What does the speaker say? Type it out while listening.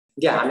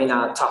Yeah, I mean,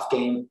 a tough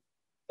game,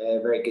 a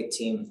very good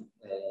team.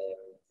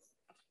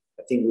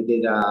 I think we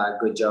did a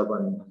good job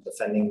on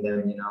defending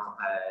them.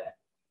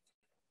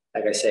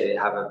 Like I said, they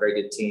have a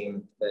very good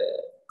team,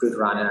 good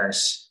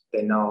runners.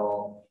 They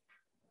know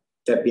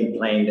they've been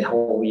playing the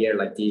whole year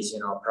like this,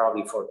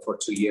 probably for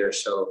 2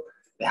 years. So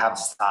they have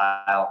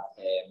style.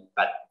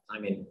 But I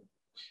mean,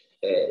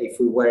 if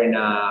we were in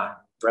a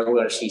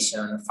regular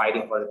season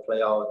fighting for the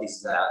playoff, this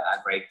is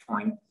a great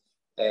point.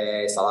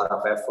 It's a lot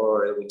of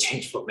effort. We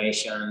change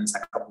formations a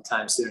couple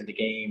times during the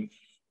game.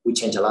 We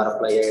change a lot of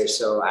players.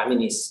 So I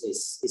mean,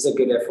 it's a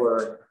good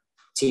effort,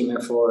 team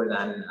effort,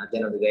 and at the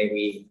end of the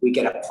day, we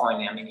get a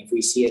point. I mean, if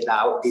we see it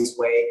out this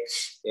way,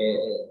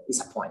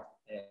 it's a point.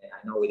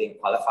 I know we didn't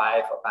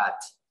qualify,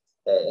 but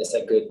it's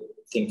a good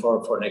thing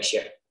for next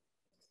year.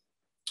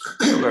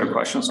 We've got a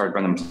question. Sorry,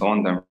 Brendan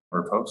Plone, then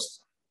for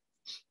post.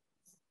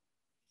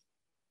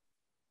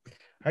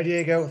 Hi,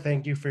 Diego.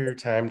 Thank you for your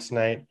time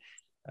tonight.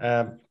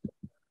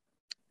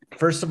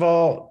 First of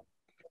all,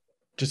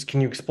 just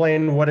can you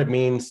explain what it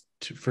means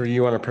for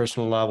you on a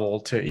personal level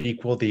to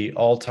equal the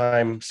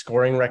all-time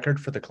scoring record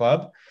for the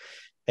club?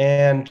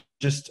 And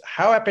just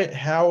how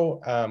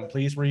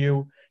pleased were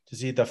you to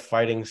see the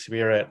fighting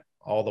spirit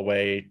all the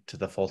way to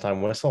the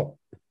full-time whistle?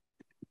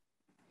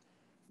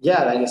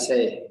 Yeah, like I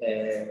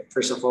say,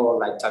 first of all,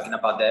 like talking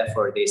about the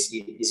effort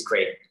is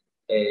great.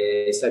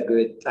 It's a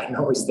good. I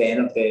know it's the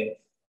end of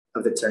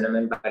the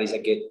tournament, but it's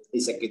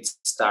a good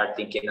start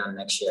thinking on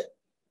next year.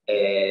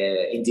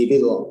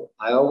 Individual.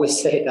 I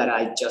always say that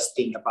I just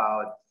think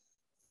about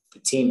the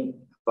team,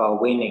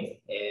 about winning,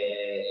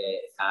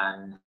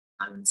 and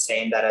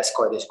saying that I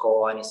scored this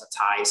goal and it's a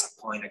tie, it's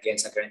a point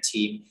against a great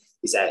team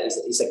is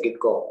a good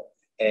goal.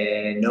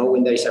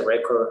 Knowing there is a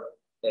record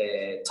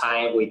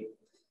time with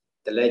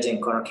the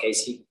legend Conor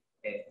Casey,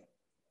 it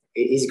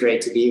is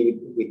great to be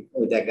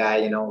with that guy,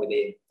 with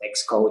the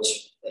ex-coach.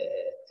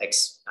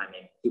 I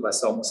mean, he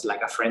was almost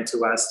like a friend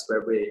to us.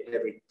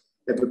 Every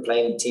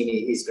playing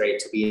team is great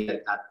to be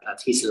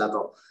at his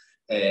level.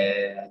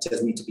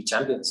 Just need to be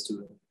champions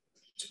to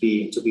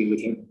be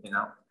with him,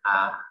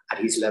 at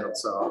his level.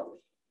 So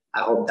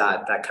I hope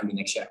that can be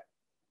next year.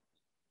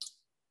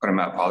 Go to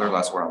Matt Pollard,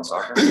 last word on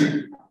soccer.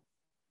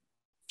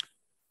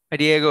 Hi,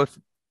 Diego.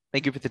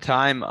 Thank you for the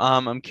time.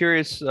 I'm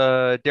curious,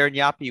 Darren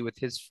Yapi with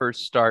his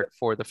first start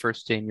for the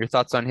first team. Your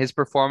thoughts on his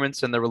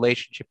performance and the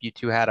relationship you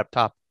two had up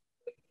top?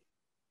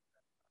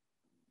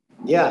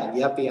 Yeah,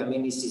 Yapi. I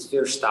mean, it's his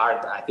first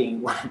start. I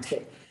think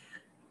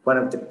one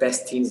of the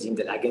best teams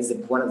against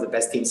one of the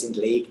best teams in the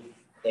league.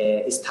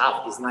 It's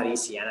tough. It's not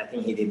easy, and I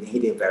think he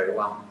did very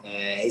well.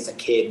 He's a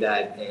kid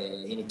that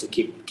he need to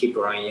keep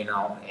growing.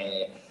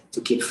 To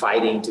keep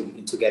fighting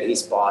to get his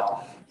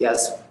spot. He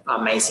has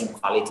amazing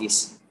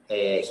qualities.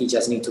 He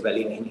just needs to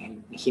believe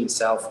in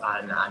himself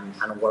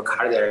and work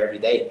harder every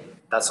day.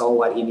 That's all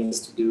what he needs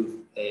to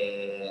do.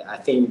 I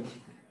think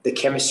the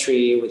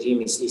chemistry with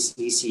him is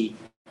easy.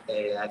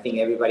 I think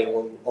everybody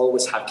will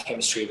always have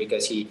chemistry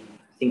because I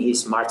think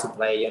he's smart to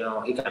play.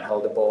 He can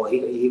hold the ball.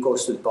 He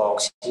goes to the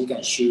box. He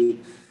can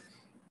shoot.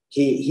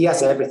 He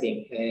has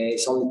everything.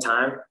 It's only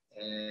time.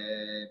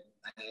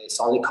 It's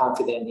only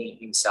confident in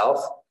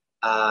himself.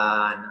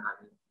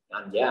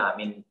 And yeah, I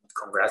mean,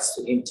 congrats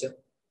to him too.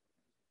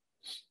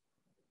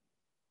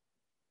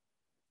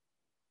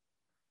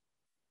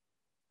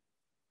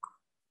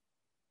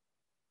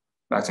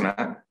 Back to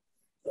Matt.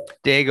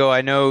 Diego,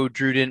 I know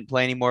Drew didn't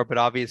play anymore, but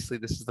obviously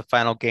this is the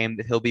final game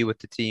that he'll be with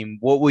the team.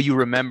 What will you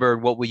remember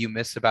and what will you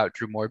miss about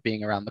Drew Moore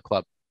being around the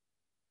club?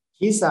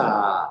 He's a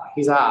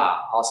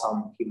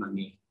awesome human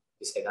being.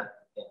 You say that?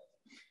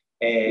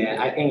 Yeah.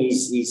 I think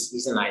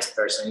he's a nice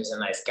person. He's a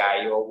nice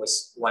guy. You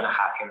always want to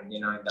have him,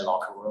 in the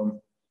locker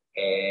room.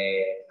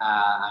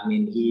 I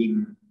mean,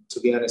 to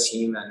be honest,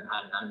 him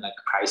and like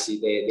Pricey,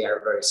 they are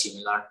very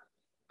similar.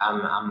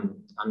 I'm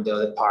the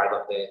other part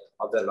of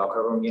the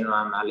locker room.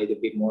 I'm a little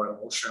bit more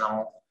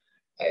emotional,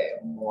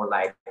 more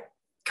like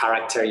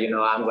character.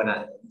 I'm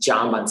gonna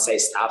jump and say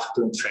stuff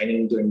during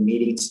training, during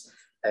meetings.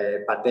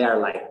 But they are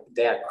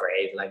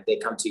great. Like they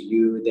come to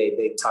you,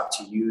 they talk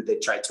to you, they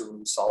try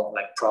to solve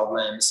like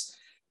problems.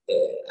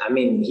 I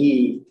mean,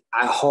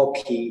 I hope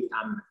he's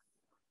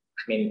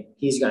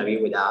gonna be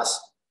with us,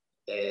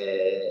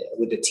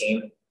 with the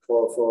team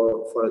for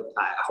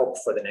I hope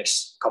for the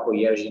next couple of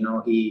years.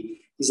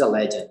 He's a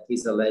legend.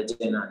 He's a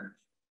legend,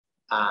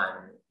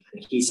 and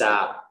he's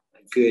a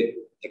good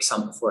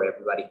example for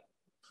everybody.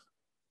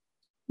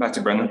 Back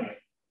to Brendan.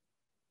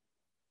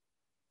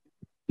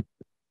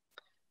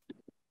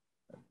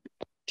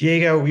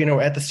 Diego,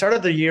 at the start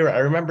of the year, I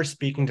remember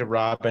speaking to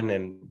Robin,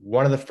 and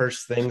one of the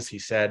first things he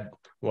said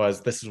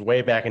was, this is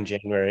way back in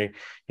January,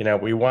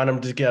 we want him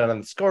to get on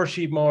the score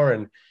sheet more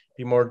and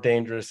be more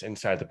dangerous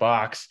inside the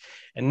box.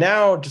 And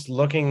now just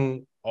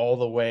looking all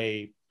the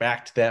way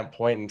back to that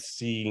point and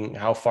seeing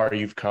how far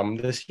you've come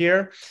this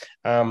year,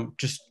 I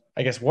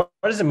guess, what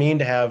does it mean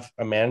to have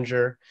a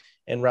manager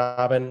in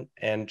Robin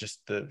and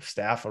just the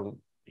staff, or,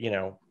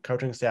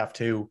 coaching staff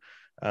to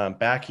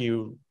back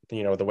you,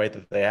 the way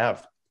that they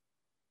have?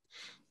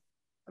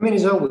 I mean,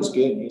 it's always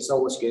good. It's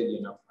always good,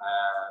 you know.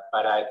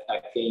 But I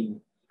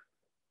think,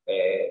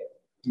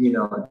 you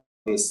know,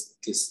 this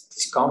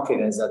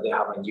confidence that they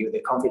have in you,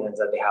 the confidence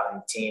that they have in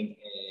the team,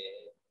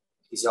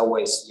 is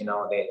always, you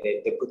know,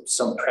 they put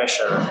some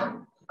pressure,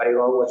 but it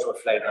always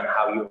reflects on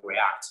how you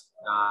react.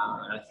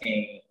 And I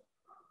think,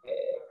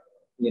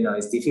 you know,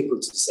 it's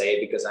difficult to say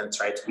because I'm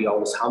trying to be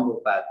always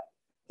humble, but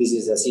this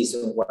is a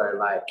season where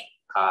like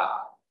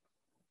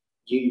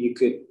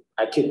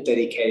I could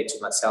dedicate it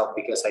to myself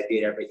because I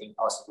did everything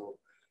possible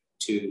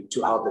to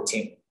help the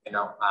team. You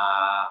know,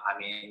 I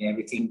mean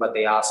everything but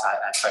the else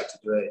I tried to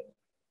do it,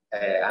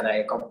 and I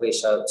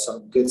accomplished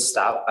some good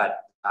stuff. But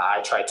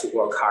I try to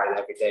work hard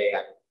every day.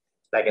 And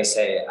like I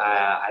say,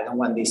 I don't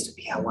want this to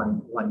be a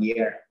one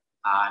year,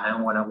 and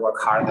I want to work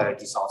harder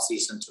this off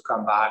season to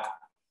come back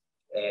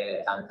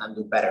and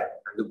do better.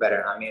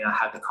 I mean, I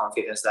have the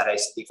confidence that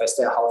if I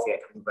stay healthy, I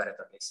can do better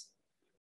than this.